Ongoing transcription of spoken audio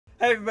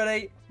Hey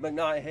everybody,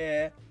 McKnight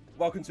here.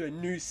 Welcome to a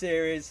new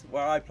series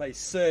where I play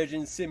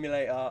Surgeon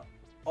Simulator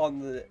on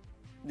the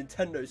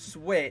Nintendo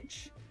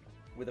Switch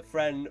with a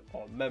friend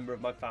or member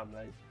of my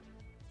family.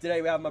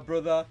 Today we have my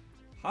brother.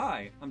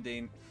 Hi, I'm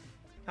Dean.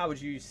 How would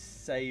you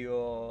say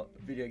your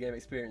video game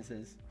experience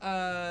is?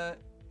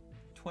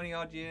 20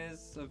 odd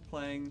years of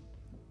playing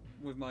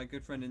with my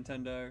good friend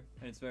Nintendo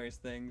and its various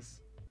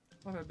things.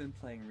 What have I been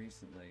playing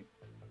recently?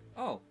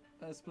 Oh,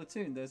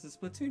 Splatoon. There's a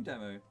Splatoon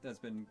demo that's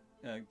been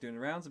doing the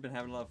rounds. I've been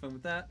having a lot of fun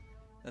with that.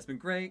 That's been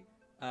great.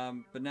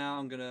 But now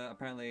I'm gonna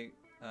apparently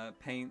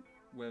paint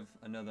with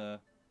another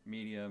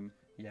medium.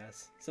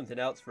 Yes, something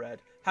else,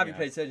 Fred. Have you Yeah.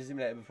 played Surgeon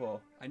Simulator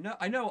before? I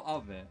know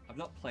of it. I've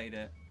not played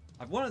it.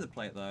 I've wanted to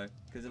play it though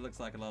because it looks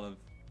like a lot of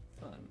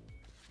fun.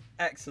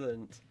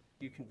 Excellent.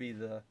 You can be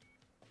the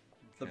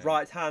Okay.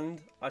 right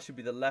hand. I should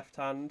be the left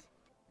hand.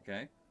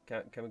 Okay.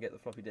 Can we get the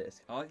floppy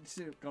disk? Oh, it's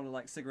gonna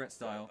like cigarette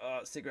style.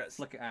 Cigarettes.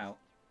 Flick it out.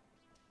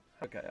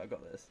 Okay, I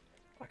got this.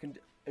 I can.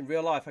 In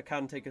real life, I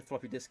can take a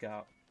floppy disk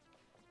out.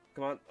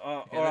 Come on. Okay,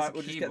 all there's right, a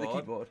we'll just get the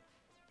keyboard. keyboard.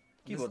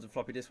 Keyboard's a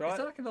floppy disk, right? Is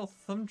there like a little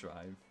thumb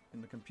drive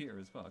in the computer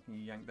as well? Can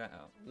you yank that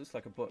out? Looks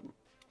like a button.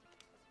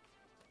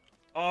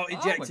 Oh, my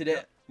ejected God.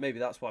 it. Maybe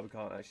that's why we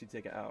can't actually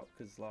take it out,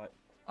 because like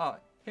Oh,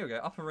 here we go.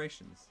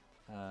 Operations.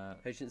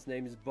 patient's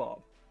name is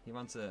Bob. He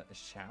wants a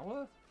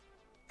shower?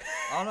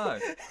 Oh no,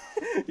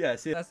 Yeah,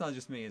 see, that's not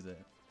just me, is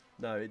it?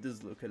 no, it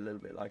does look a little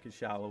bit like a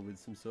shower with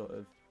some sort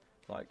of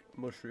like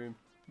mushroom.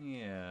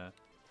 Yeah.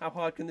 How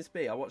hard can this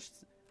be? I watched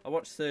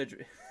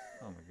Surgery.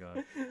 Oh my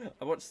god.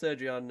 I watched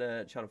Surgery on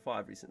Channel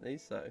 5 recently,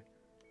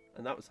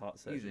 and that was heart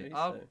surgery. Easy.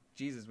 Oh, So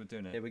Jesus, we're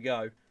doing it. here we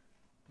go.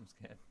 I'm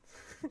scared.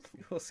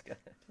 You're scared.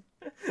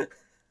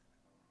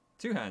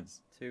 Two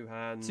hands. Two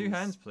hands. Two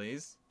hands,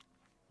 please.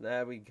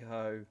 There we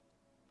go.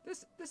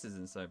 This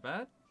isn't so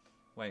bad.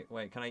 Wait.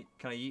 Can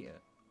I eat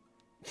it?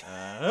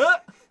 I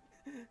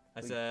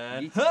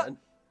said. Yeet it then.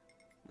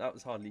 That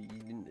was hardly. You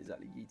didn't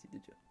exactly yeet it,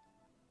 did you?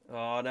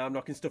 Oh, now I'm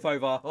knocking stuff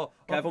over. Oh,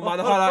 Careful, oh, mind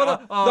the oh,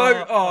 highlighter. oh,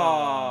 No.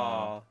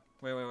 oh.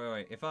 Oh.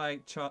 Wait. If I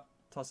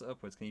toss it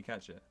upwards, can you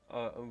catch it?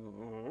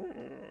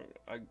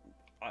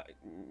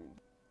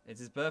 It's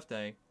his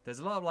birthday. There's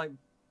a lot of like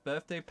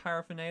birthday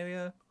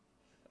paraphernalia.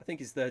 I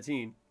think it's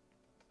 13.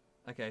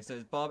 Okay, so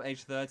it's Bob,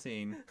 age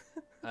 13.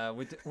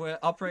 We're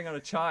operating on a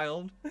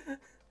child.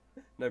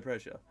 No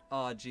pressure.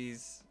 Oh,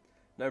 jeez.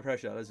 No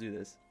pressure. Let's do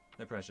this.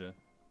 No pressure.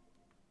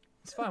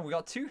 It's fine. We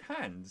got two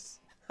hands.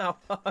 How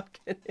hard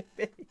can it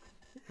be?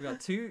 We got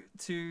two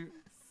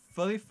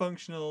fully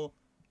functional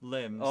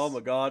limbs. Oh my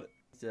god.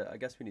 Yeah, I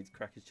guess we need to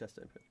crack his chest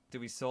open. Do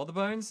we saw the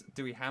bones?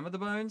 Do we hammer the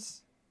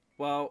bones?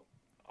 Well,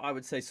 I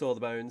would say saw the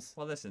bones.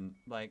 Well, listen.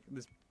 Like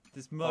this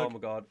Oh mug. my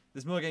god.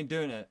 This mug ain't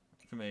doing it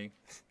for me.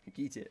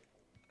 Eat it.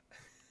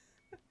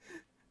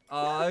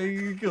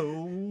 I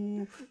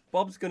go.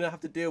 Bob's gonna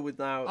have to deal with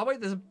now. Oh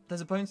wait, there's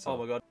a bone saw. Oh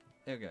my god.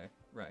 There we go.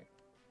 Right.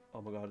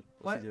 Oh my god.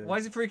 What's he doing? Why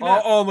is he freaking Oh,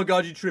 out? oh my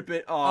god, you trip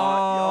it. Oh,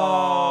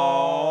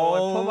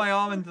 I put my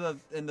arm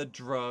in the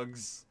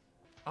drugs.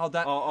 Oh,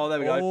 that. Oh, there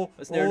we go.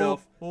 That's near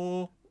enough.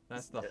 Oh,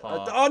 that's the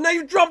heart. Oh no,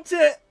 you dropped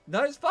it!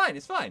 No, it's fine.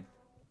 It's fine.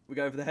 We're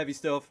going for the heavy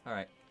stuff. All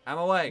right. Out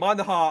my way. Mind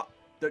the heart.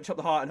 Don't chop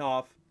the heart in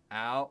half.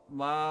 Out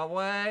my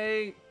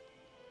way.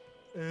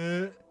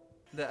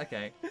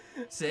 Okay.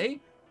 See?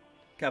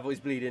 Careful, he's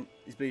bleeding.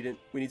 He's bleeding.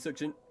 We need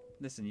suction.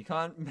 Listen, you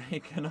can't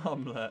make an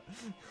omelette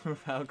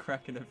without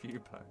cracking a few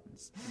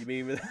bones. You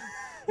mean with...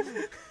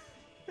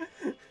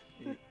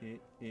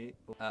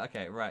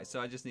 Okay, right. So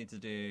I just need to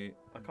do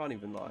I can't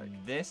even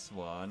like this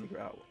one. figure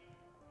out.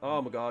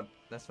 Oh my god.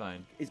 That's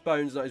fine. His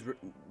bones,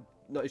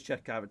 not his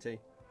chest cavity.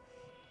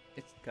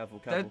 It's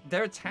Careful.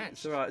 they're attached.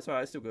 It's alright. It's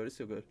alright. It's still good. It's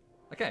still good.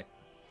 Okay,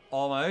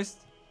 almost.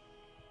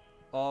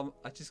 I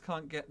just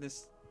can't get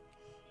this.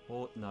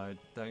 Oh no!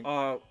 Don't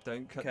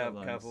cut the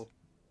lungs.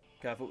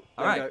 Careful.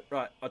 All There right. we go.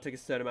 Right. I'll take a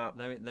stern amount.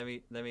 Let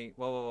me.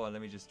 Whoa! Let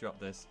me just drop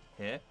this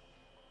here.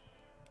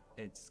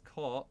 It's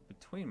caught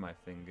between my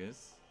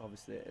fingers.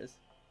 Obviously it is.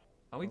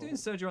 Are we doing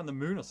surgery on the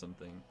moon or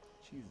something?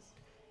 Jesus.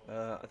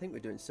 I think we're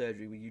doing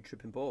surgery with you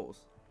tripping balls.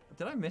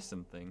 Did I miss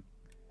something?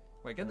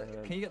 Wait, can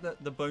you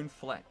get the bone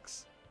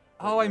flex?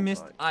 Bone Oh, I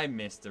flex.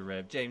 missed a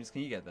rib. James,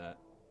 can you get that?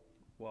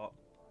 What?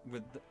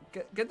 With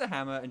get the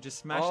hammer and just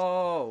smash.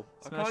 Oh,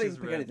 I smash can't his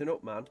even pick rib. anything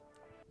up, man.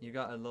 You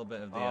got a little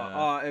bit of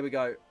the. Here we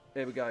go.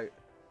 Here we go.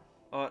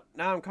 Now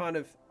I'm kind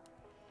of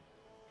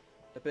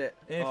a bit.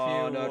 If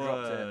oh, you no,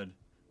 would.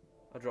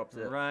 I dropped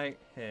it. Right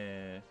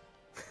here.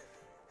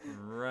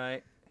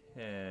 Right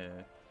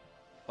here.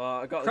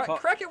 I got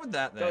Crack it with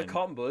that got then. the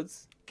cotton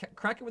buds.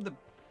 Crack it with the.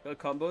 Got the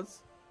cotton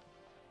buds.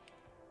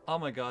 Oh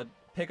my god!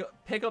 Pick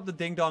up the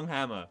ding dong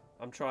hammer.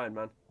 I'm trying,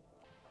 man.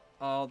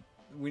 Oh,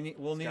 we'll need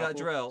that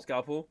Scalpel. drill.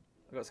 Scalpel.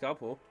 I got a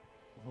scalpel.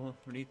 Oh,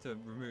 we need to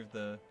remove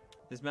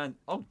this man.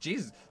 Oh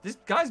Jesus! This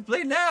guy's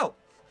bleeding out.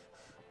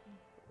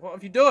 What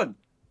have you done?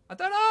 I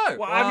don't know.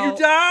 What have you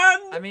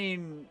done? I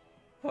mean,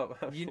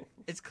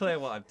 it's clear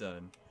what I've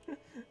done.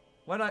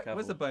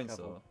 Where's the bone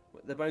saw?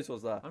 The bone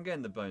saw's there. I'm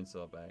getting the bone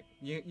saw back.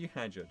 You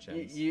had your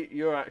chance.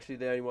 You're actually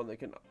the only one that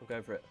can. I'm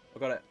going for it. I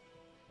got it.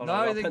 Oh, no,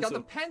 I got a they got pencil. the Got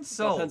a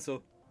pencil.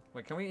 pencil.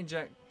 Wait, can we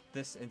inject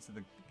this into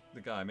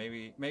the guy?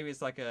 Maybe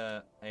it's like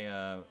a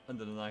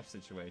under the knife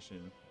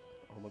situation.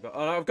 Oh my god.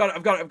 Oh, no, I've got it.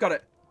 I've got it. I've got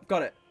it. I've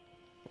got it.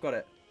 I've got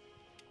it.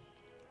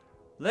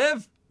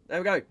 Live. There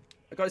we go.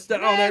 I got it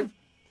stuck. Oh no.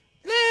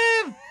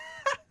 Live.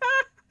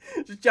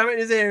 Just jam it in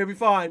his ear. He'll be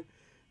fine.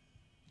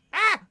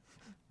 Ah.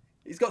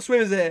 He's got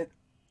swimmer's ear.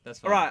 That's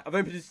fine. All right. I've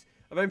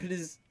opened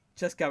his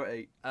chest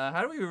cavity.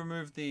 How do we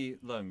remove the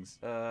lungs?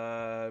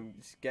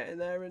 Just get in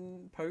there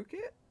and poke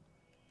it.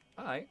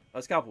 All right.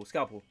 Oh, scalpel.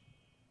 Scalpel.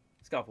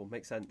 Scalpel.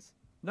 Makes sense.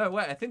 No,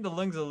 wait. I think the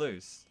lungs are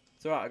loose.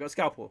 It's all right. I got a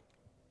scalpel.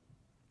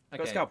 Okay.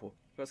 Got a scalpel.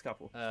 Got a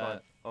scalpel. It's fine.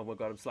 Oh my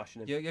god. I'm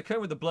slashing him. You're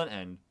cutting with the blunt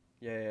end.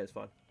 Yeah, it's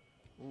fine.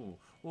 Ooh.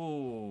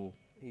 Ooh.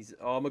 He's.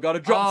 Oh my god! I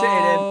dropped it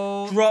in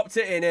him. Dropped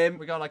it in him.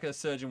 We got like a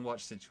surgeon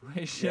watch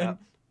situation. Yeah.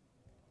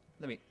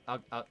 Let me.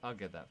 I'll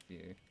get that for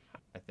you.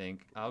 I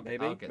think. I'll get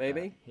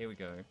Maybe. that. Here we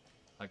go.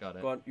 I got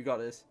it. Go on. You got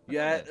this. I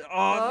Yeah. got it.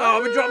 Oh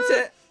no! We dropped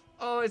it.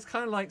 Oh, it's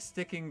kind of like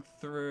sticking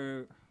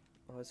through.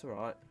 Oh, it's all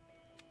right.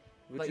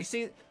 Like you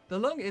see, the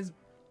lung is.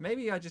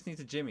 Maybe I just need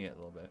to jimmy it a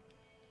little bit.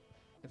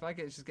 If I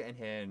just get in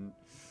here and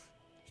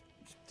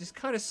just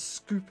kind of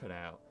scoop it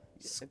out.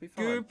 It'd be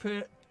fine.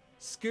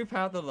 Scoop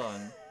out the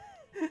lung.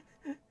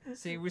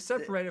 See, we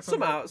separated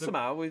from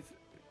somehow we've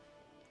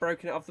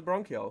broken it off the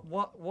bronchiole.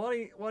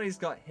 What he's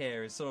got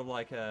here is sort of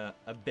like a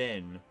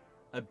bin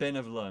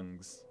of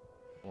lungs.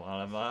 What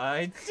have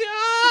I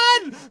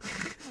done?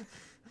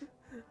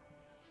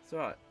 It's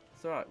alright.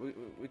 It's alright.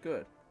 We're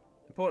good.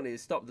 Importantly,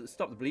 is stop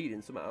the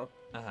bleeding somehow.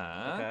 Okay,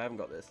 I haven't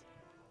got this.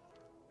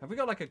 Have we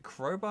got like a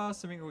crowbar,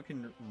 something we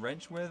can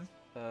wrench with?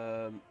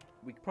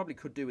 We probably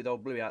could do with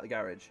old Bluey out the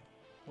garage.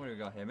 What do we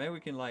got here? Maybe we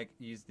can like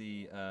use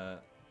the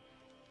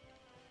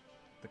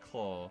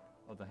claw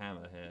of the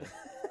hammer here.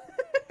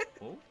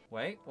 Oh,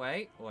 wait.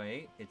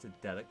 It's a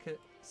delicate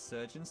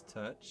surgeon's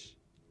touch.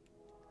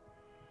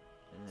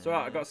 It's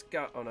alright, I got a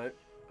scalpel. Oh no. It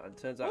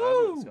turns out I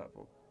Woo! haven't got a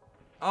scalpel.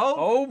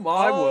 Oh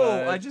my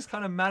word. I just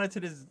kind of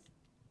manneted his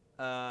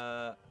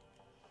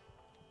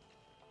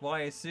what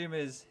I assume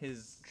is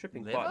his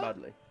Tripping liver? quite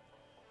badly.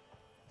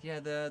 Yeah,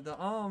 the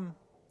arm.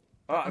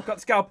 Alright, I've got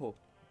the scalpel.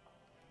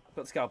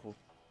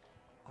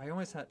 I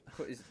almost had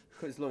Cut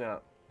his lung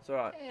out. It's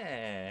alright.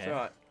 Yeah. It's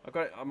alright. I've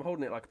got it. I'm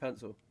holding it like a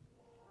pencil.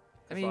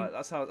 I mean,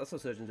 that's how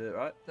surgeons do it,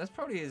 right? that's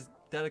probably as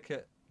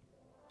delicate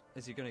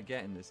as you're gonna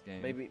get in this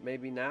game.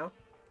 Maybe now.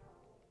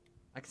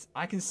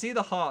 I can see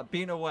the heart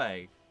beating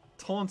away,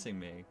 taunting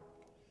me.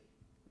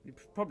 You'd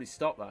probably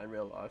stop that in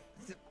real life.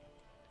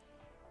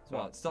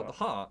 What? Stop the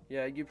heart?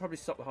 Yeah, you'd probably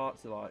stop the heart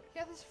to like.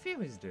 Yeah, there's a few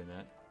ways of doing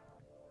that.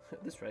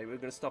 At this rate, we're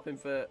going to stop him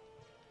for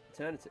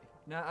eternity.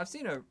 Now, I've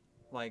seen on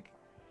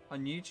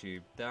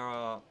YouTube, there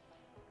are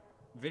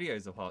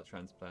videos of heart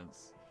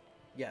transplants.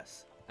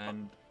 Yes.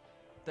 And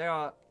they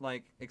are,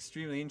 like,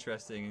 extremely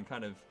interesting and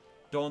kind of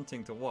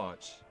daunting to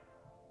watch.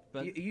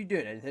 But Are you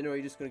doing anything, or are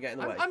you just going to get in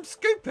the way? I'm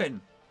scooping!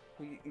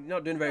 You're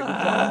not doing a very good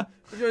job.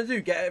 What do you want to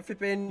do? Get a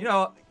flipping... You know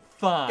what?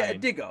 Fine. Get a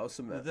digger or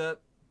something.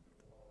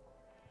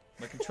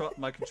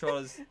 My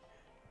controller's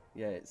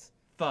Yeah, it's...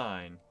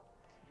 fine.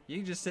 You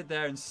can just sit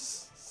there and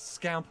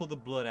scalpel the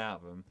blood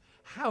out of him.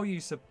 How are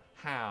you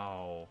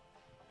how?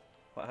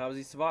 But how is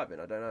he surviving?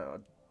 I don't know. I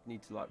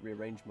need to, like,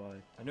 rearrange my...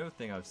 Another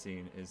thing I've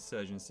seen is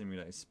Surgeon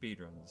Simulator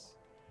speedruns.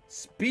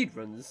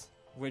 Speedruns?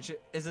 Which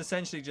is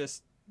essentially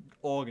just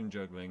organ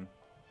juggling.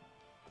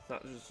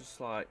 That was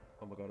just like...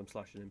 Oh my god, I'm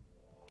slashing him.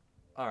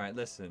 Alright,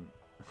 listen.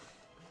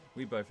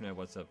 We both know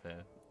what's up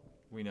here.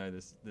 We know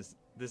this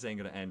ain't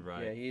gonna end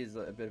right. Yeah, he is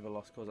a bit of a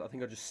lost cause. I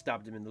think I just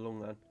stabbed him in the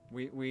lung then.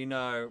 We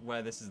know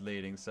where this is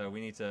leading, so we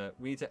need to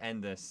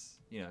end this,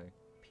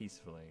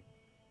 peacefully.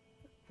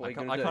 What are you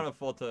I gonna do? can't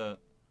afford to.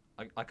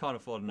 I can't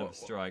afford another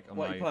strike on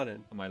what are you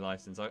planning? my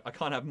license. I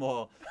can't have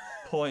more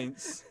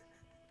points.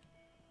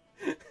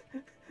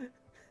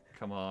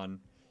 Come on.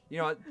 You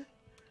know what?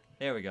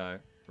 Here we go.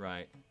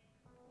 Right.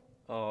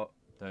 Oh.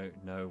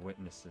 No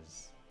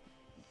witnesses.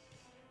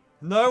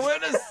 No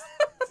witness.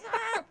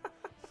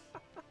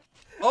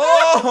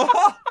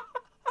 Oh!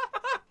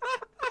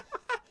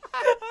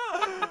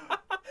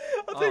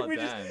 I think we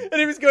damn. just... And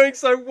it was going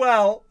so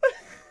well.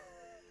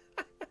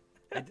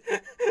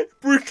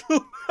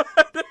 Brutal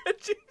murder.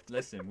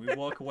 Listen, we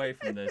walk away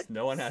from this.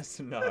 No one has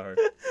to know.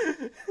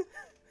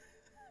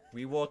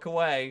 We walk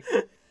away.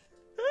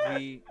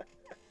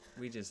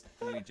 We just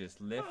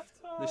lift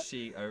the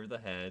sheet over the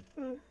head.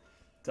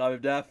 Time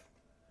of death.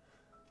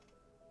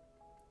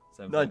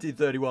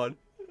 1931.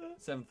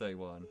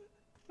 7:31.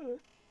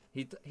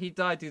 He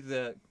died due to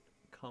the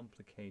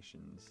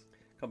complications.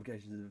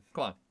 Complications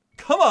of...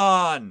 Come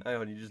on! Hang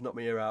on, you just knocked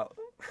me ear out.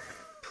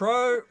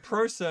 Pro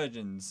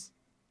surgeons.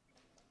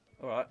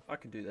 Alright, I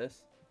can do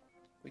this.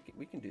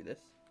 We can do this.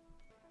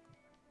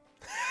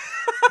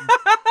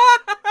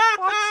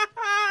 What?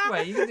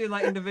 Wait, you can do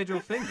like individual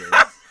fingers?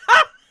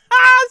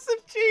 That's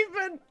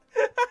achievement!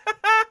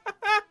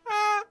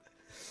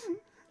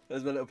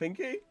 There's my little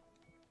pinky.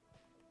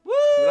 Woo!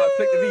 We like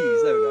flick the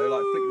V's. There we go.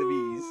 Like flick the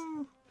V's.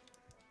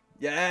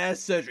 Yeah,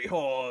 surgery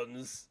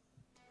horns.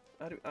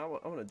 I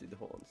want to do the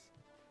horns.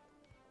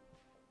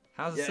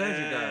 How's the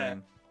surgery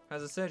going?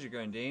 How's the surgery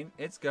going, Dean?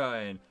 It's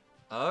going.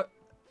 Oh,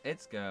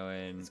 it's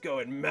going. It's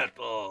going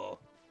metal.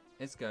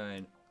 It's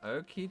going.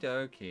 Okie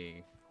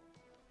dokie.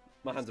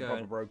 My hands are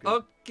proper broken.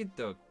 Okie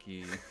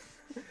dokie.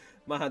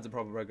 My hands are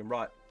proper broken.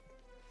 Right.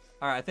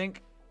 All right, I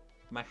think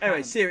my hand...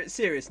 Anyway,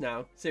 serious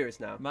now. Serious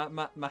now.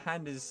 My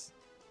hand is...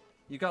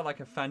 You got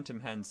like a phantom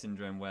hand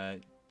syndrome where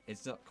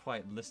it's not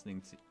quite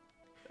listening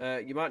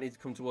to... You might need to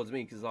come towards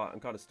me because I'm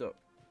kind of stuck.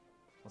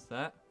 What's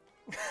that?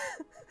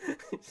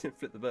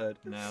 Flip the bird.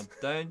 Now,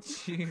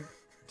 don't you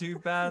do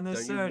bad in the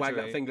surgery. Don't you wag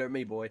that finger at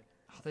me, boy.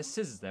 Oh, there's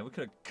scissors there. We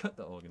could have cut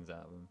the organs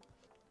out of them.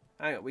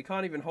 Hang on, we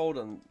can't even hold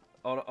on.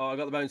 Oh, I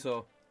got the bone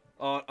saw.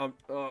 I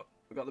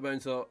got the bone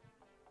saw.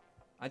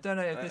 I don't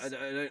know if this... I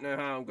don't know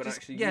how I'm gonna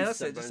actually. Yeah, use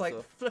that's it. Just like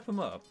saw. flip them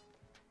up.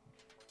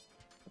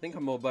 I think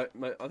I'm more.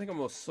 I think I'm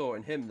more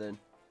sawing him than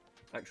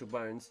actual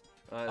bones.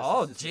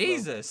 Oh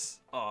Jesus!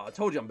 Oh, I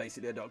told you I'm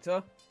basically a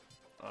doctor.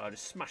 I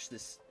just smashed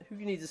this. Who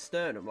needs a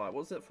sternum? Like,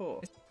 what's that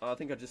for? I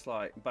think I just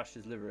like bashed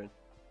his liver in.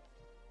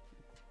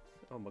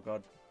 Oh my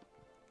god.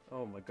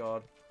 Oh my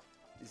god.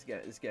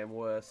 It's getting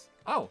worse.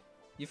 Oh,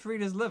 you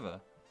freed his liver.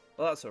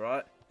 Well, that's all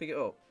right. Pick it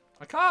up.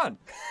 I can't.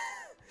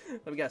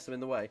 Let me guess. I'm in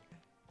the way.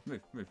 Move.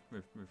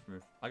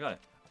 I got it.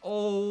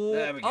 Oh,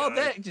 there we go. Oh,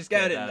 there. Just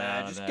get in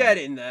there. Just get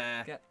in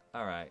there.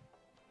 All right.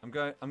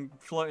 I'm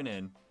floating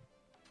in.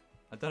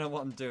 I don't know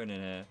what I'm doing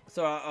in here.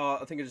 So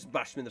I think I just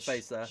bashed him in the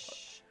face there.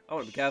 I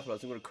want to be careful. I'm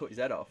going to cut his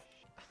head off.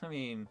 I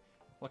mean,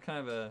 what kind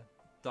of a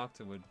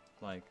doctor would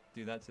like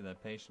do that to their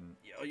patient?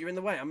 You're in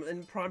the way. I'm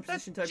in prime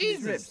position to open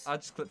his ribs. I'll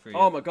just clip through you.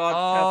 Oh my god!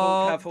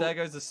 Oh, careful! There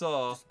goes the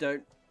saw. Just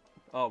don't.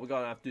 Oh, we're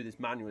gonna have to do this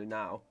manually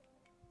now.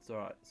 It's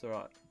alright. It's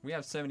alright. We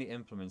have so many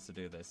implements to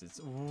do this.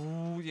 It's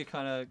ooh, you're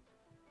kind of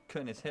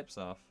cutting his hips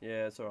off.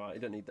 Yeah, it's alright.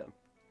 You don't need them.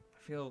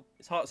 I feel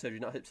it's heart surgery,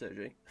 not hip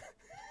surgery.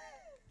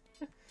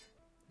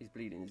 He's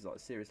bleeding. He's like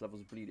serious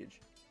levels of bleedage.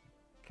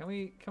 Can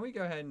we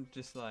go ahead and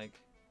just like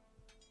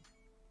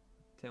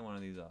turn one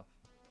of these off?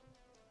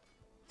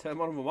 Turn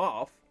one of them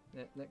off?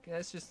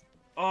 Let's just...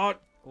 Oh!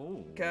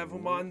 Ooh. Careful,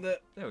 mind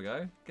that... There we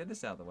go. Get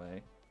this out of the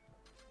way.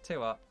 Tell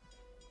you what,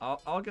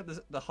 I'll get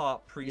the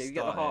heart pre-started. Yeah, you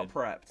get the heart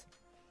prepped.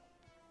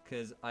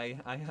 Because I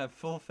have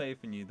full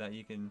faith in you that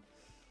you can...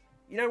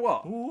 You know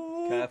what?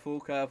 Ooh.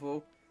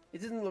 Careful.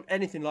 It doesn't look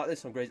anything like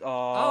this on Grace.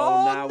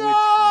 Oh, now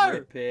no! We're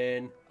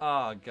tripping.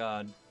 Oh,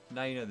 God.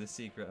 Now you know the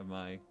secret of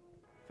my...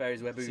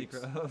 Fairies wear boots.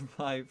 Secret of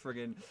my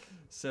friggin'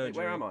 surgery.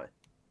 Wait, where am I?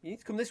 You need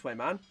to come this way,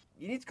 man.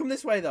 You need to come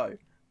this way, though.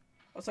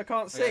 Else I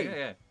can't see.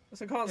 Yeah.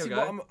 Else I can't Here see we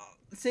what go. I'm...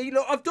 See,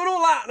 look, I've done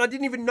all that and I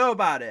didn't even know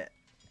about it.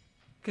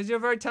 Because you're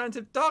a very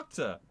talented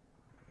doctor.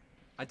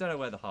 I don't know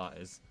where the heart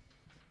is.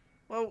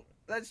 Well,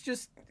 let's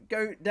just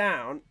go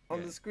down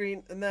on the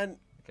screen and then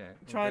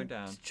try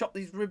and chop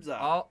these ribs out.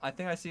 Oh, I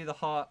think I see the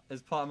heart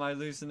as part of my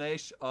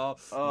hallucination. Oh,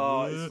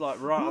 it's like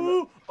right on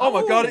the... Oh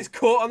my god, it's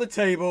caught on the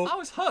table. I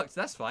was hooked.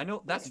 That's fine.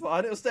 That's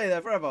fine. It'll stay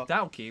there forever.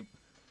 That'll keep.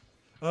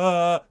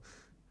 I'm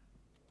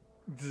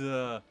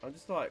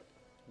just like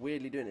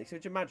weirdly doing it. So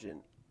would you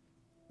imagine?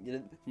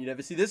 You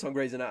never see this on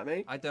Grey's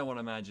Anatomy. I don't want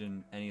to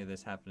imagine any of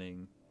this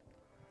happening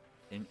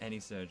in any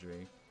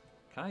surgery.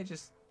 Can I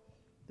just...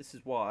 This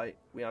is why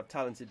we have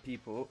talented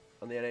people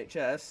on the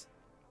NHS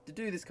to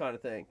do this kind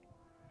of thing.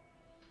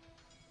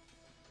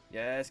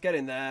 Yes, get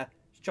in there.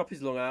 Just chop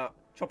his lung out.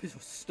 Chop his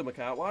stomach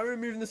out. Why are we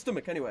removing the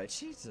stomach anyway?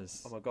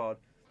 Jesus. Oh my god.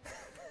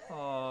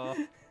 Oh.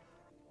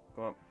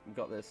 Come on, we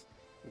got this.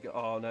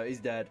 Oh no, he's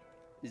dead.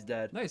 He's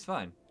dead. No, he's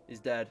fine. He's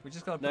dead. We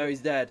just got. No,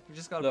 he's dead. We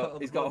just got.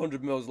 Look, he's got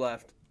 100 mils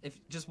left. If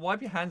just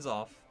wipe your hands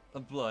off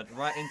of blood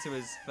right into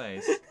his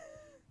face.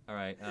 All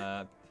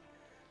right.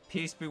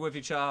 Peace be with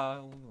you,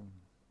 child.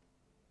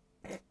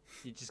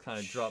 You just kind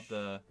of drop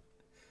the.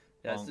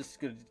 Yeah, it's just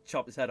gonna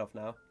chop his head off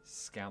now.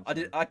 Scalp.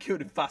 I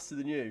killed him faster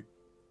than you.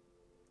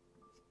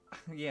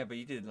 Yeah, but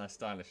you did it less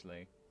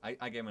stylishly. I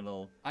gave him a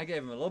little. I gave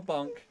him a little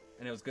bonk,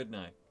 and it was good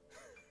night.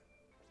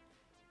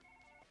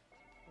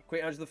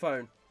 Quick, answer the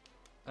phone.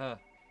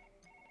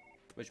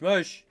 Mush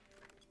mush.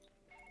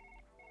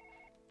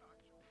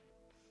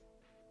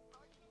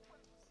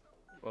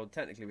 Well,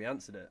 technically we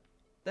answered it.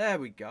 There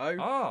we go.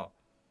 Oh.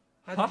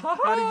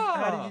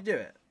 How did you do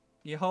it?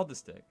 You hold the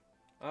stick.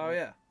 Oh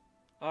yeah.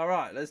 All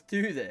right, let's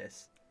do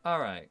this. All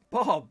right.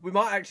 Bob, we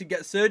might actually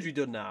get surgery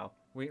done now.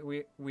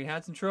 We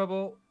had some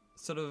trouble.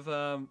 Sort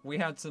of. We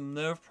had some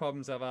nerve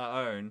problems of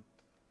our own,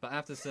 but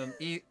after some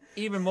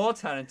even more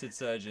talented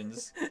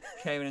surgeons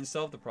came in and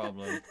solved the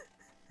problem,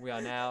 we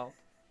are now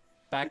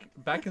back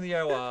in the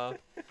OR.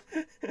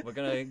 We're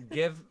gonna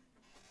give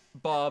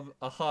Bob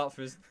a heart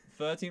for his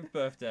 13th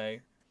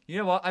birthday. You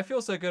know what? I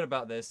feel so good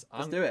about this.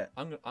 Let's do it.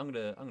 I'm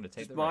gonna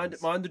take the mind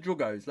the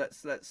druggos.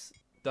 Let's.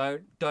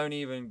 Don't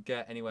even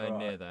get anywhere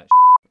near that.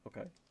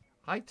 Okay.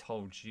 I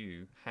told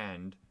you,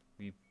 hand.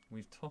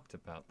 We've talked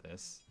about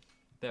this.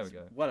 There we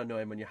go. Well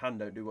annoying when your hand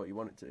don't do what you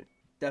want it to.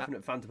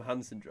 Definite phantom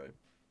hand syndrome.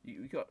 We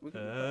got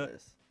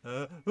this.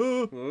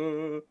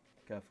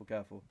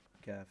 Careful.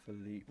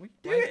 Carefully. What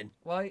are you doing?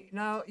 Well,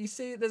 now you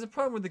see, there's a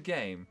problem with the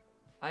game.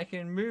 I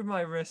can move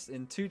my wrist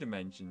in 2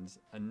 dimensions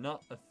and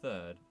not a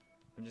third.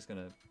 I'm just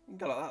gonna. You can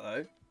go like that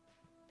though.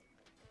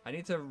 I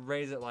need to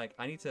raise it like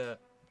I need to.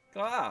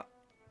 Go like that.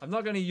 I'm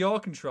not going to your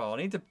control. I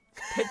need to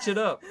pitch it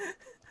up.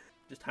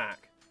 Just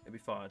hack. It'll be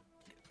fine.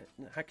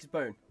 Hack his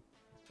bone.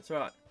 That's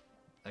right.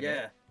 Okay.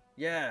 Yeah.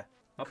 Yeah.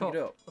 I'll pick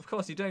it up. Of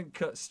course, you don't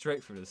cut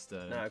straight through the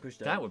sternum. No, of course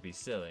you That don't. would be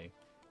silly.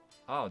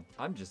 Oh,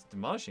 I'm just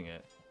demolishing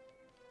it.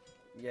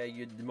 Yeah,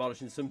 you're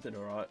demolishing something,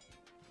 alright.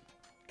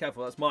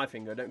 Careful, that's my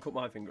finger. Don't cut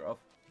my finger off.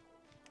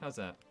 How's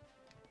that?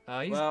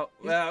 Wait,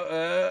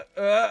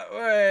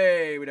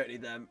 we don't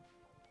need them.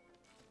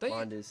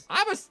 Blinders.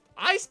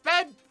 I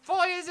spent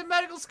 4 years in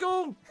medical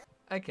school.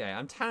 Okay,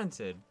 I'm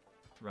talented,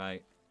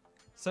 right?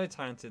 So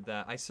talented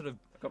that I sort of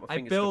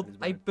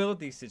I build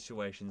these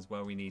situations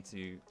where we need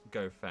to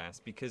go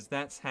fast because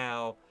that's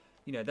how,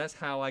 that's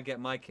how I get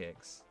my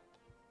kicks.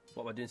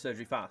 What, am I doing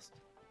surgery fast?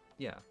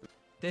 Yeah,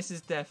 this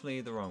is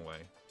definitely the wrong way.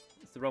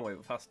 It's the wrong way,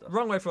 but faster.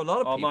 Wrong way for a lot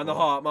of people. Oh, mind the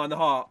heart, mind the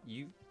heart.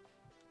 You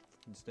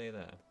can stay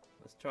there.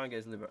 Let's try and get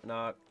his liver.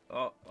 No.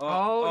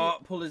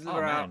 Pull his Oh,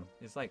 liver out. man.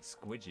 It's like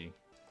squidgy.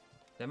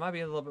 There might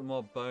be a little bit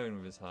more bone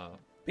with his heart.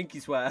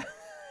 Pinky swear.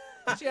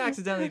 Did you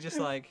accidentally just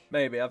like...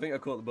 Maybe, I think I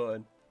caught the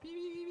button. Beep,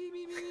 beep, beep,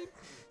 beep, beep.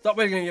 Stop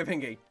wiggling your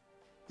pinky.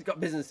 He's got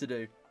business to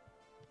do.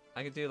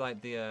 I could do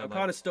like the... I'm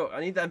kind of stuck.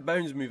 I need them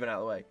bones moving out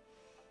of the way.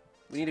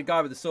 We need a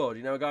guy with a sword.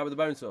 You know a guy with a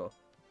bone saw?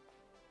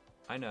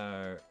 I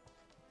know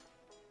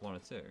 1 or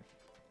 2.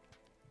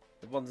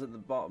 The ones at the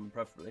bottom,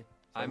 preferably. So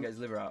I can get his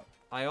liver out.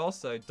 I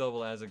also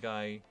double as a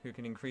guy who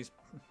can increase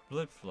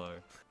blood flow.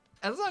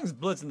 As long as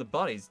blood's in the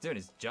body, it's doing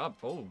its job.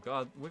 Oh,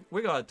 God.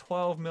 We got a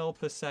 12 mil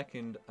per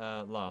second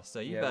loss, so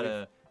you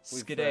better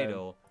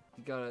skedaddle.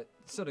 You gotta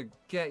sort of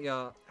get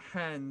your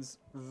hands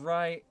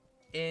right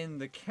in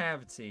the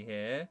cavity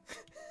here.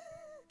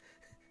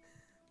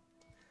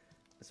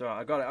 That's alright.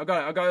 I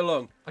got it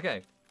along.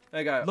 Okay.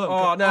 There you go. Look,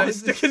 oh, no, it's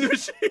stuck in the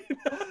machine.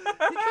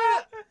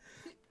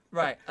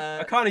 Right.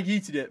 I kind of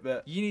yeeted it,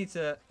 but... You need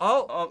to...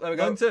 Oh, there we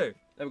go. Lung 2.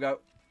 There we go.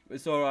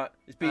 It's alright.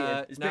 It's beating.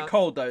 It's a now, bit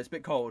cold, though. It's a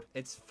bit cold.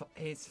 It's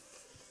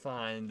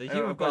fine. The Hang on,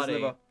 human I've got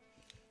his body...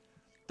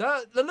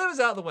 liver. The liver's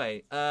out of the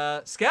way.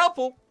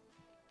 Scalpel.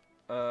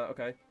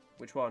 Okay.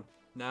 Which one?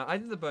 Now, I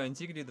did the bones.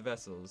 You can do the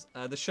vessels.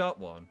 The sharp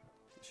one.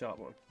 The sharp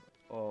one.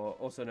 Or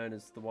also known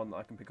as the one that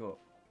I can pick up.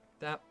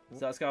 Is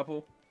that a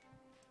scalpel?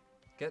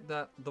 Get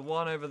that. The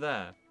one over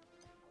there.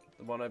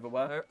 The one over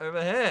where?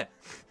 Over here.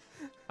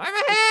 Over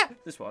here.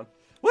 This one.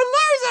 We're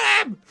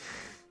losing him.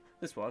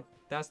 This one.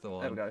 That's the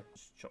one. There we go.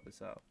 Just chop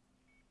this out.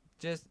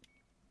 Just.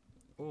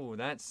 Oh,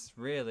 that's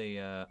really.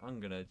 I'm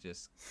gonna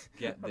just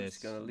get I'm this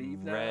just gonna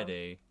leave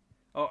ready.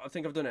 Now. Oh, I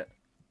think I've done it.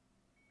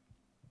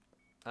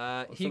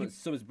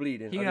 Someone's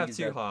bleeding. He can have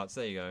 2 hearts.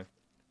 There you go.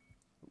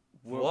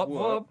 Whoop,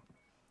 whoop.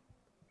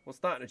 What's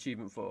that an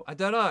achievement for? I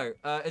don't know.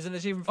 Is it an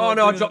achievement for? Oh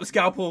no! I dropped the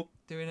scalpel.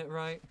 Doing it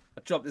right.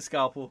 I dropped the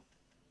scalpel.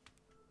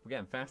 We're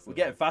getting faster. We're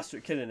getting faster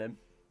at killing him.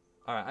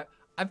 All right.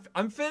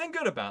 I'm feeling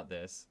good about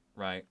this.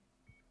 Right.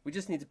 We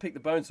just need to pick the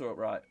bone saw up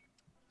right.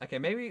 Okay.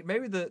 Maybe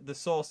the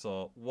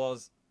saw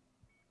was.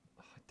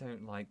 Oh, I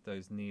don't like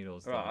those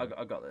needles. All right.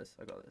 I got this.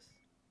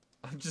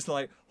 I'm just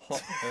like.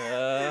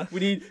 we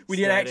need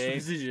extra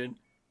precision.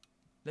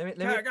 Let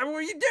me. What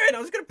are you doing? I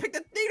was gonna pick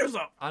the needles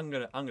up. I'm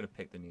gonna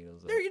pick the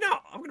needles up. No, you're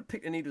not. I'm gonna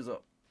pick the needles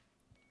up.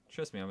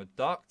 Trust me, I'm a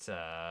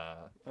doctor.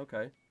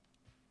 Okay.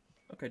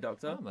 Okay,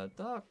 doctor. I'm a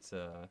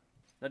doctor.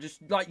 Now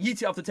just like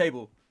yeet it off the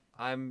table.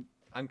 I'm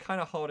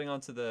kind of holding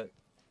on to the.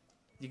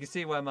 You can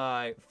see where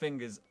my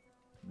fingers.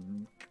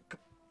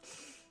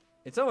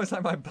 It's almost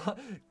like my butt.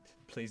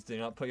 Please do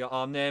not put your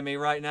arm near me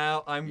right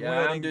now. I'm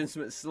doing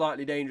something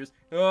slightly dangerous.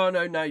 Oh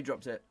no! Now you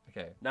dropped it.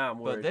 Okay. Now I'm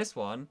worried. But this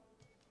one.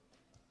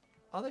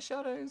 Are the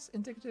shadows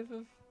indicative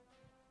of?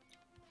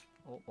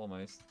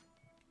 Almost.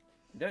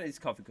 You don't need this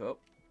coffee cup.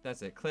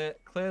 That's it. Clear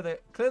the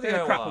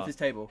crap off this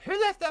table. Who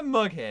left that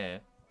mug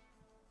here?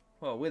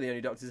 Well, we're the only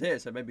doctors here,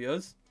 so maybe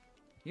us.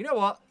 You know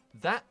what?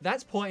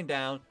 That's pointing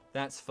down.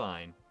 That's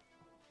fine.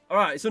 All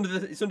right, it's under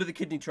the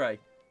kidney tray.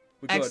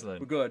 We're good. Excellent.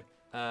 We're good.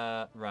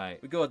 Right.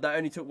 We're good. That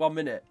only took 1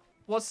 minute.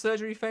 What's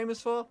surgery famous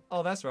for?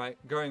 Oh, that's right.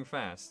 Going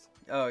fast.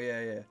 Oh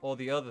yeah. Or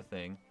the other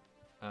thing.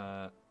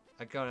 I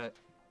gotta.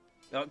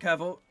 Oh,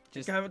 careful.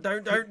 Just careful.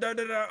 Don't.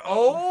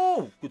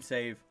 Oh! Good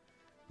save.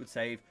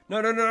 No.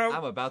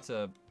 I'm about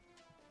to.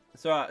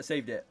 It's alright. I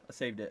saved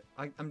it.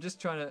 I'm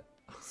just trying to.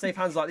 Safe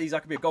hands like these, I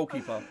could be a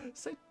goalkeeper.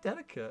 So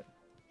delicate.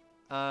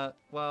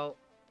 Well,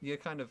 you're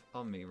kind of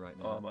on me right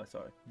now. Oh, am I?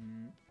 Sorry.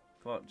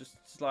 Come on, just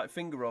like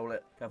finger roll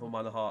it. Careful,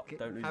 mind the heart.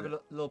 Don't lose it. Have a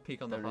little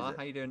peek on the heart.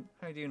 How you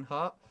doing,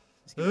 heart?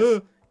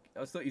 I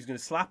thought he was going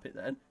to slap it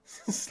then.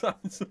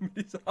 Slapping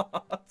somebody's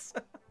heart.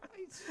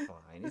 It's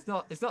fine.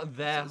 It's not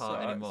their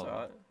heart anymore. It's,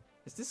 right.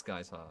 It's this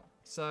guy's heart.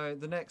 So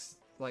the next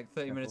like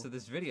 30 minutes of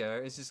this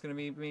video is just going to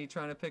be me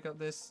trying to pick up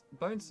this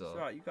bone saw. That's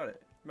right, you got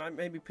it.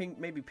 Maybe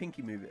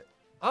Pinky move it.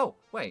 Oh,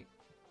 wait.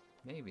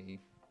 Maybe.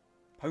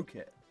 Poke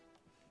it.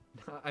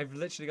 I've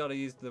literally got to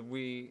use the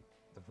Wii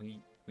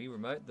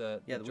remote.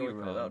 The Wii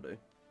remote, that'll do.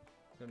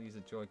 I'm going to use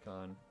a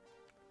Joy-Con.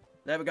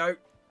 There we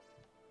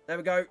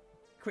go.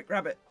 Quick,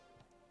 grab it.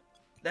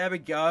 There we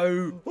go.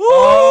 Ooh!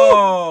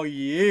 Oh,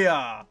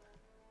 yeah.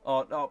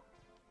 Oh, no.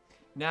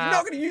 Now... You're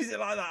not going to use it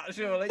like that,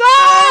 surely.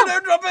 No!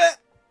 Don't drop it.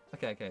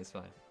 Okay, it's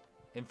fine.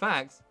 In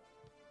fact...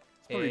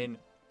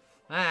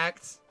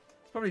 It's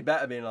probably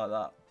better being like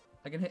that.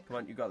 I can hear... Come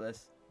on, you got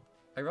this.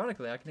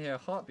 Ironically, I can hear a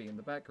heartbeat in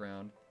the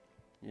background.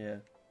 Yeah.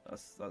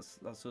 That's us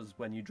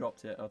when you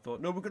dropped it. I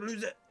thought, no, we're going to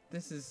lose it.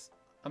 This is...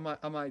 I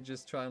might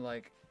just try and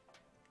like...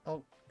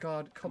 Oh,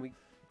 God.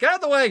 Get out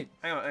of the way!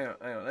 Hang on.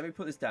 Let me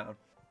put this down.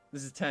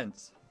 This is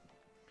tense.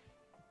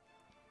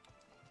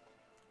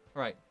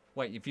 Alright,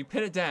 wait, if you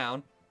pin it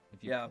down...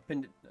 Yeah, I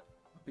picked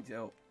it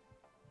up.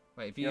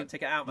 Wait, if You you... gotta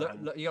take it out,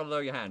 man. You gotta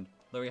lower your hand.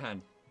 Lower your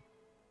hand.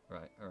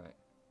 Alright.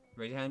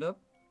 Raise your hand up.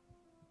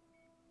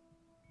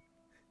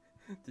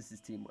 This is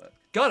teamwork.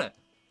 Got it!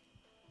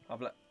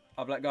 I've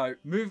let go.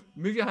 Move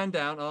your hand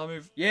down, I'll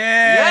move...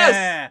 Yeah!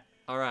 Yes!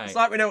 Alright. It's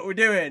like we know what we're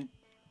doing.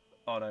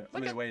 Oh no,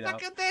 I'm in the way now.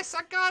 Look at this,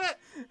 I got it!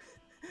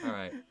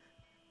 Alright.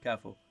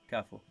 Careful.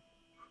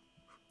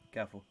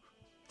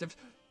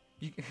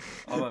 You...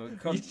 Oh, man,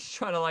 You're just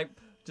trying to like...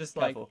 Just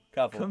careful.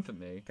 comfort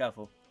me.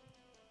 Careful.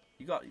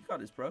 You got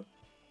this, bro.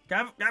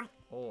 Careful.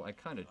 Oh, I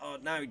kind of... Oh,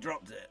 now he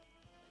dropped it.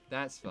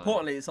 That's fine.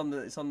 Importantly, it's on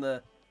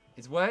the.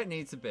 It's where it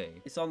needs to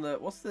be. It's on the.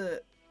 What's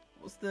the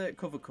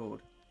cover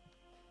called?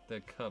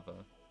 The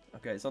cover.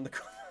 Okay, it's on the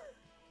cover.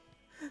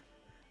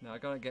 Now I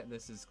gotta get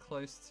this as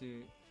close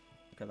to...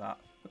 Look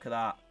at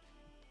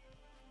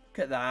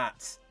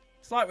that.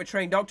 It's like we're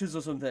trained doctors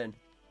or something.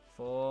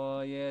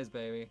 4 years,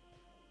 baby.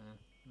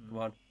 Come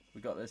on,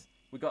 we got this.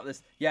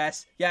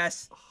 Yes.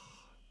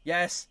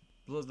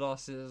 Blood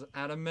loss is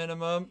at a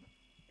minimum.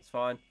 It's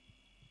fine.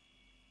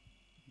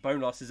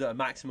 Bone loss is at a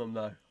maximum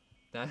though.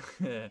 That...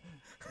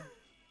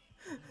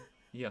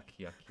 Yuck.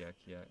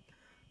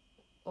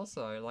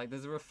 Also, like,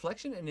 there's a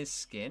reflection in his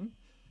skin.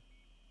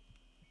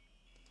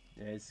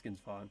 Yeah, his skin's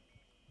fine.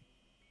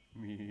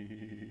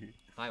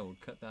 I will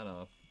cut that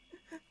off.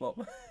 What?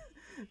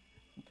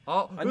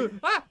 Oh!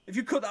 If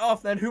you cut that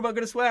off, then who am I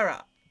going to swear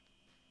at?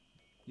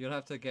 You'll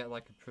have to get,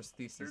 like, a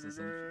prosthesis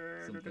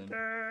or something.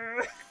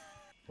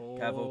 Oh.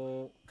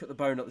 Careful. Cut the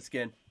bone, not the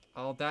skin.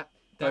 Oh, that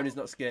Bone is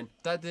not skin.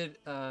 That did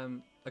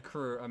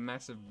accrue a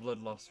massive blood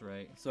loss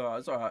rate. It's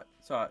alright.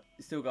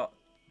 It's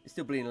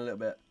still bleeding a little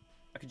bit.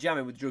 I could jam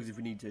him with drugs if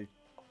we need to.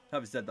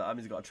 Having said that, I mean,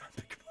 he's got to try and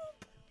pick him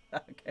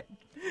up again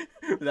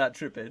without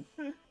tripping.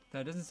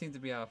 That doesn't seem to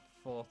be our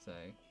forte.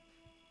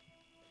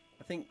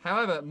 I think.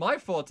 However, my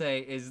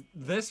forte is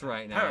this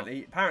right now.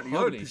 Apparently,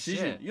 you're the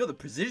precision. Shit. You're the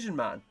precision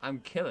man. I'm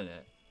killing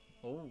it.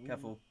 Oh,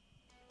 careful.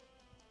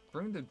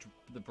 Bring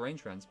the brain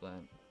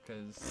transplant,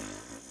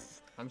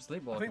 because I'm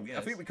sleepwalking.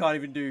 I think we can't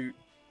even do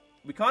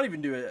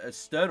a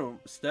sternum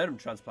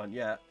transplant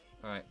yet.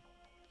 All right,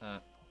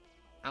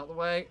 out the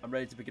way. I'm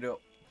ready to pick it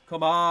up.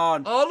 Come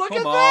on! Oh, look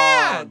at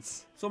that!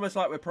 It's almost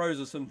like we're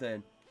pros or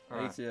something. All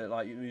I need to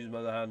like use my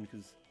other hand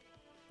because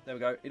there we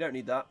go. You don't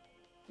need that.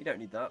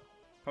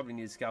 Probably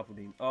need a scalpel,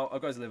 Dean. Oh, I've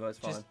got his liver. It's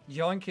fine. Just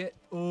yoink it.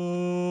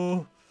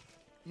 Ooh.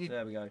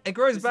 There we go. It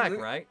grows back,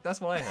 right?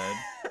 That's what I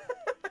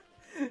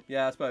heard.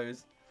 Yeah, I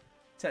suppose.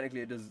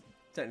 Technically, it does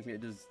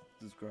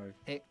grow.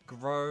 It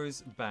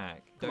grows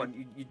back. Come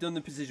on, you've done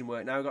the precision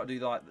work. Now we've got to do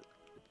like.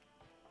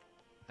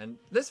 And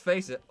let's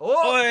face it.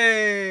 Oh!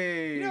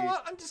 Oi! You know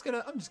what? I'm just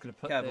gonna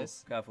put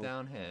this Careful.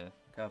 down here.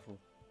 Careful.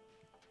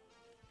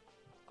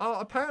 Oh,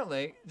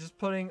 apparently, just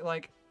putting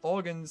like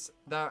organs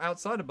that are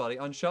outside the body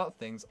on sharp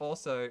things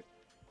also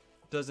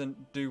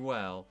doesn't do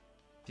well.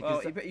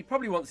 Because he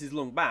probably wants his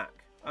lung back.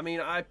 I mean,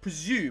 I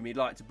presume he'd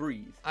like to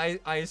breathe. I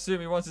assume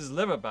he wants his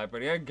liver back,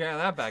 but he ain't getting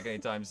that back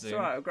anytime soon. It's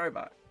alright, it'll grow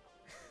back.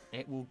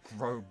 It will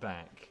grow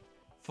back.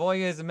 4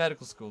 years of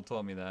medical school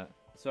taught me that.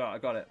 It's alright, I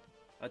got it.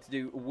 I had to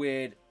do a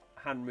weird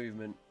hand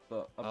movement,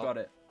 but I've got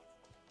it.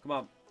 Come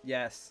on.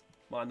 Yes.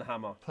 Mind the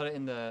hammer. Put it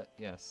in the...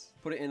 Yes.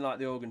 Put it in, like,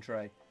 the organ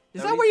tray.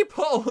 Is that where you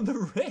put all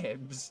the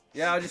ribs?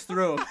 Yeah, I just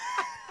threw them.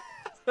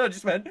 I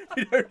just went,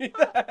 we don't need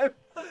them.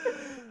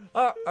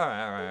 Oh,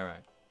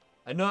 alright.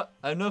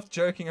 Enough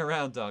joking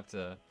around,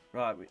 Doctor.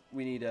 Right,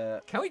 we need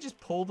a... Can we just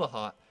pull the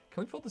heart?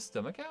 Can we pull the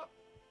stomach out?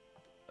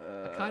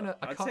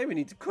 I'd say we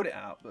need to cut it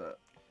out, but...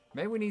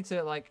 Maybe we need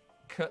to, like,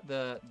 cut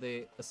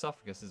the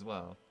esophagus as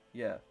well.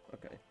 Yeah,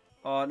 okay.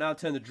 Oh, now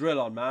turn the drill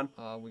on, man.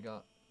 We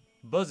got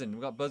buzzing.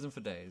 We got buzzing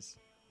for days.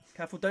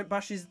 Careful, don't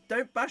bash his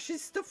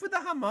stuff with the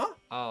hammer.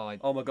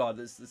 Oh my god,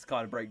 this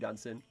kind of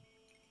breakdancing.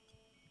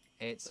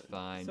 It's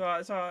fine.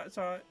 It's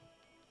alright.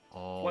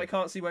 Oh. What you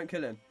can't see won't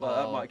kill him. Well,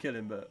 that might kill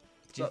him, but...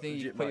 Do you think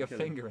you put your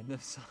finger in the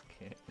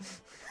socket?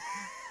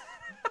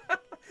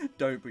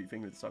 Don't put your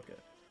finger in the socket.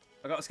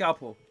 I got a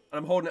scalpel, and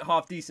I'm holding it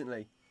half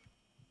decently.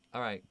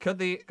 Alright, cut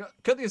the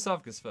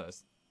esophagus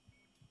first.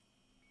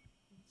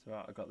 It's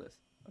alright, I got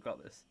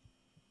this.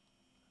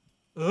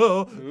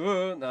 Oh!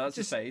 No, that's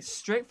his face.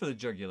 Straight for the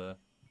jugular.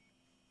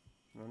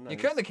 Oh, no, You're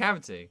cutting the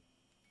cavity.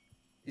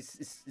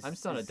 I'm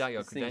starting to doubt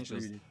your this thing's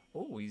credentials. bleeding.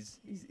 Oh,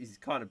 He's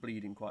kind of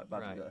bleeding quite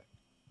badly Right. there.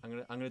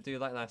 I'm gonna do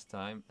like last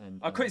time and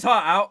I'll cut his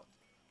heart out.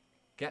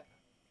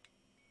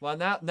 Well,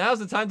 now's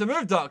the time to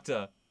move,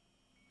 Doctor.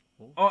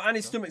 Oh, and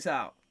his stomach's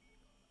out.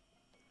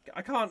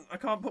 I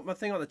can't put my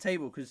thing on the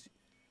table because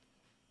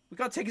we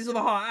gotta take his other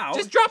heart out.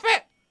 Just drop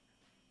it.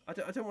 I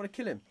don't want to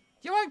kill him.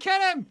 You won't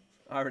kill him.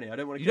 Irony. I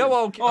don't want to. You know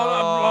what?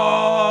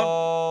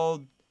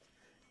 Oh,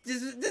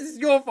 this is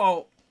your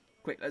fault.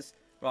 Quick, let's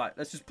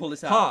just pull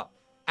this out. Heart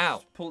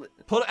out. Just pull it.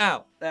 Pull it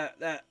out.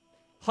 There.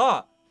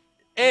 Heart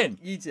in.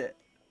 Eat it.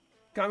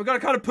 We gotta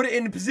kind of put it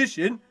in the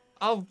position.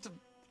 Oh,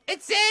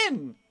 it's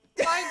in.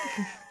 Like,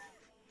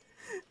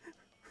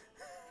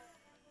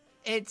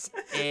 it's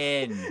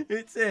in.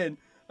 It's in.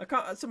 I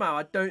can't somehow.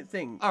 I don't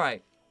think. All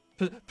right.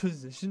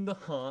 Position the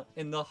heart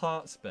in the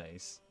heart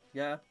space.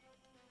 Yeah.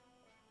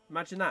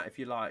 Imagine that if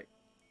you like.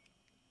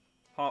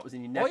 Heart was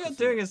in your neck. All you're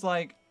doing is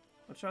like.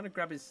 I'm trying to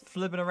grab his.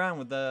 Flipping around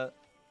with the.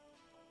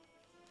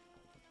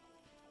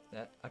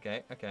 Yeah.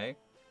 Okay.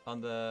 On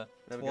the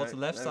towards the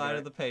left side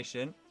of the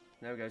patient.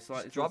 There we go.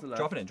 Slightly drop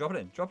it in.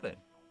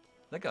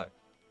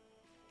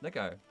 Let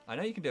go. I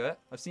know you can do it.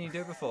 I've seen you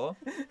do it before.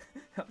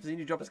 I've seen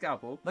you drop a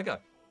scalpel. Let go.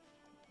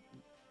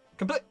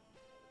 Complete.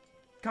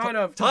 Kind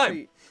of time.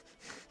 Complete.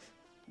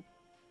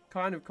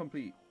 Kind of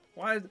complete.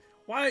 Why?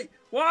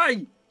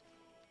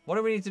 What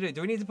do we need to do?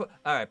 Do we need to put?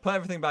 All right, put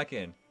everything back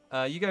in.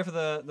 You go for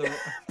the.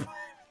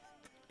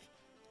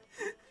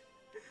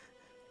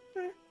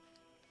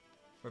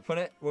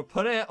 We're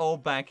putting it all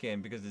back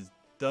in because this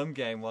dumb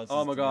game wants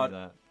us to do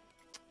that.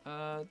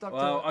 Doctor.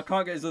 Well, I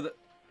can't get his other.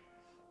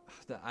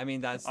 I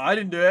mean, that's. I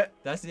didn't do it.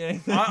 That's the only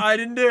thing. I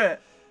didn't do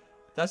it.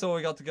 That's all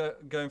we got to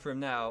going for him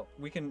now.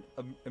 We can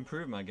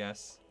improve him, I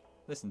guess.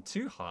 Listen,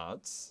 2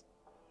 hearts.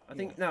 I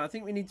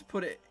think we need to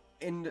put it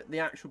in the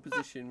actual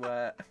position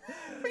where.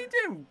 What are you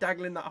doing,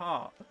 dangling that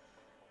heart?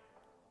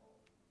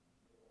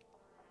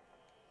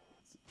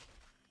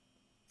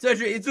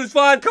 Surgery. It's just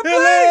fine. Complete.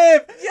 He'll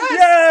live.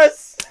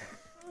 Yes.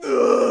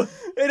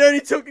 It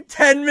only took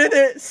 10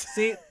 minutes.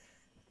 See.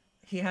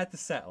 He had to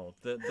settle.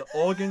 The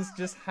organs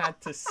just had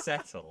to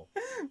settle.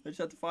 They just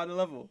had to find a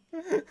level.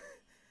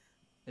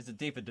 It's a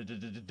deeper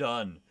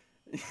done.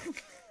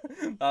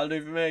 That'll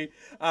do for me.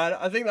 And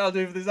I think that'll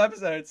do for this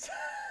episode.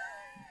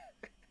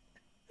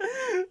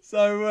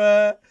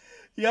 So,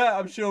 yeah,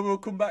 I'm sure we'll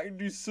come back and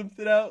do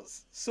something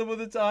else some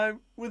other time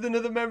with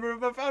another member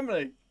of my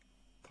family.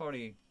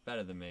 Probably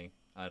better than me.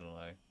 I don't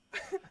know.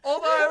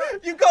 Although...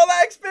 You've got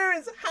that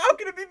experience. How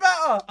can it be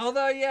better?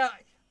 Although, yeah...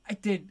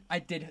 I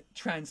did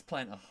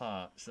transplant a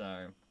heart,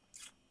 so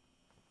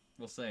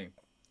we'll see.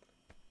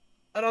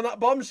 And on that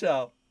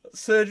bombshell,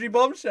 surgery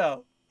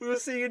bombshell, we will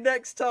see you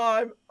next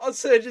time on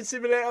Surgeon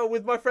Simulator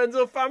with my friends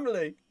or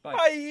family.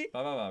 Bye.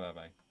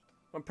 Bye.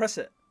 And press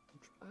it.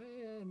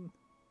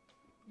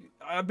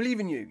 I believe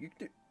in you. You can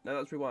do. No,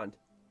 let's rewind.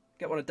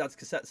 Get one of Dad's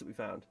cassettes that we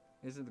found.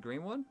 Is it the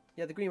green one?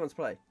 Yeah, the green one's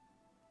play.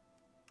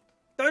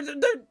 Don't.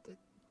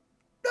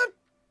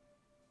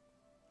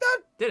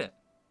 Did it?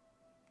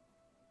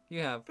 You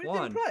have but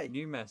one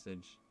new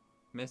message.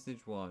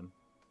 Message 1.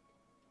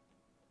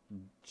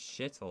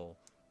 Shithole.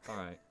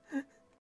 Alright.